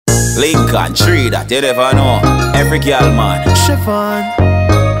Lincoln, tree that you never know. Every girl man. Chevaughn,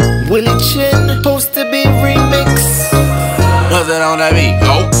 Willy Chin, supposed to be remix. Nothing on that beat.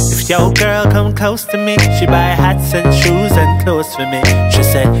 Oh. If your girl come close to me, she buy hats and shoes and clothes for me. She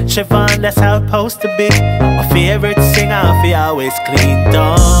say, Chevaughn, that's how it's supposed to be. My favorite singer, she always clean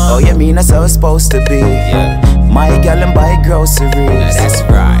down. Oh, you mean that's how it's supposed to be? Yeah. My girl and buy groceries. That's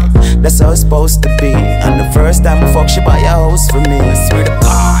right. That's how it's supposed to be. And the first time we fuck, she buy a house for me. I swear to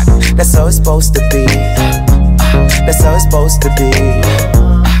God. That's how it's supposed to be. That's how it's supposed to be.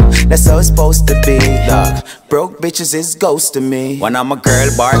 That's how it's supposed to be. Look, broke bitches is ghost to me. When I'm a girl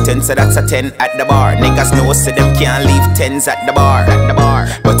bartend, so that's a 10 at the bar. Niggas know so them can't leave 10s at the bar.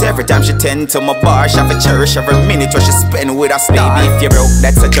 But every time she tend to my bar, she have to cherish every minute what she spend with a star. Baby, if you broke,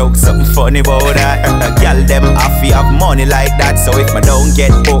 that's a joke, something funny about that. Girl, them have to have money like that. So if I don't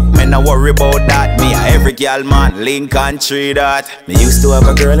get booked, me no worry about that. Me a every girl man, Lincoln tree that. Me used to have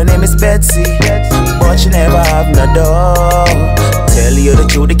a girl, her name is Betsy, but she never have no dough. Tell you the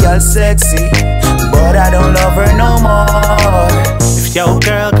truth, the girl sexy, but I don't love her no more. If your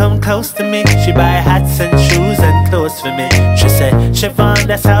girl come close to me, she buy hats and shoes and clothes for me. She say, Chevaughn,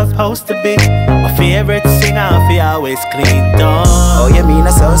 that's how it's supposed to be. My favorite singer, she always clean down. Oh, you mean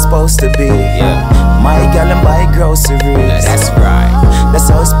that's how it's supposed to be? Yeah. My girl and buy groceries. That's right. That's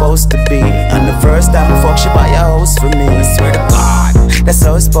how it's supposed to be. And the first time we fuck, she buy a house for me. I swear to God. That's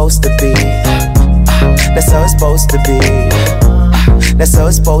how it's supposed to be. That's how it's supposed to be. That's how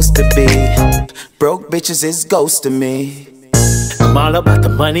it's supposed to be. Broke bitches is ghost to me. I'm all about the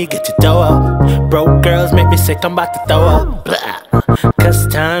money, get your dough up. Broke girls make me sick, I'm about to throw up. Blah. Cause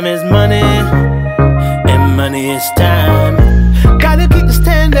time is money, and money is time. Gotta keep the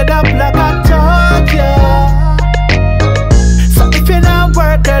standard up like I told ya. So if you're not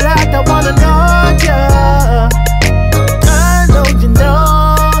work, girl, I don't wanna know ya. I know you know.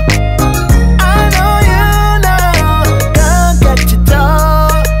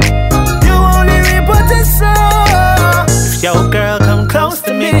 Your girl come close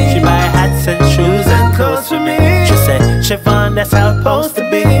to me, she buy hats and shoes and clothes for me. She say, Chevaughn, that's how it's supposed to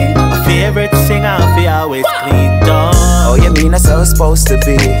be. My favorite singer, she always clean down. Oh, you mean that's how it's supposed to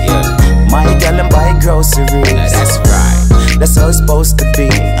be? Yeah. My girl and buy groceries. That's right. That's how it's supposed to be.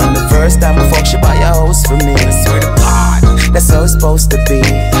 And the first time we fuck, she buy a house for me. I swear to God. That's how it's supposed to be.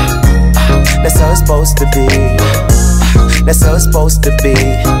 That's how it's supposed to be. That's how it's supposed to be.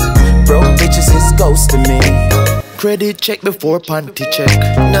 Broke bitches is ghost to me. Credit check before panty check.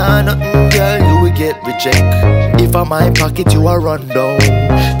 Nah, nothing, girl, you will get reject. If I'm my pocket, you are run down.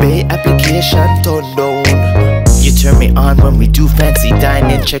 Pay application turn down. You turn me on when we do fancy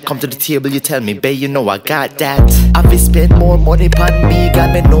dining. Check, come to the table, you tell me, babe, you know I got that. I've spent more money pan me.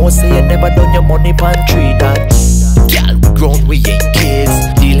 Got me no say you never done your money pan tree that. Girl, we grown, we ain't kids.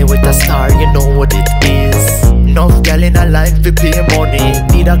 Dealing with a star, you know what it is. Enough gal in a line for pay money.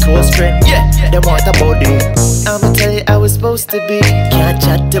 Need a close friend, yeah, they want a body. I'ma tell you how it's supposed to be. Can't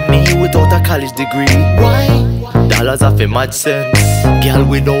chat to me without a college degree. Why? Dollars have a mad sense. Girl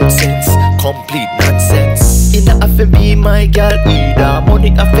without sense, complete nonsense. It not have to be my girl either. Money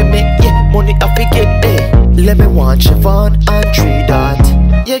have to make, yeah, money have to get, eh. Let me want Chevaughn and tree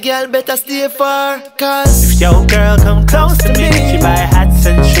that. Yeah, girl better stay far, cause if your girl come close to me, she buy hats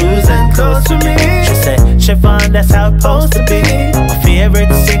and shoes and clothes for me. She say, Chevaughn, that's how it's supposed to be. My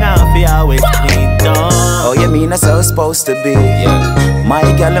favorite singer, she always clean down. Oh, you mean that's how it's supposed to be? Yeah. My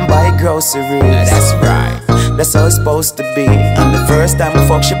girl and buy groceries. That's right. That's how it's supposed to be. And the first time we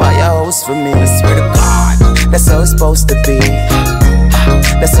fuck, she buy a house for me. I swear to God. That's how it's supposed to be.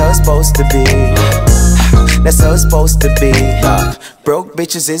 That's how it's supposed to be. That's how it's supposed to be. Look, broke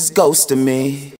bitches is ghost to me.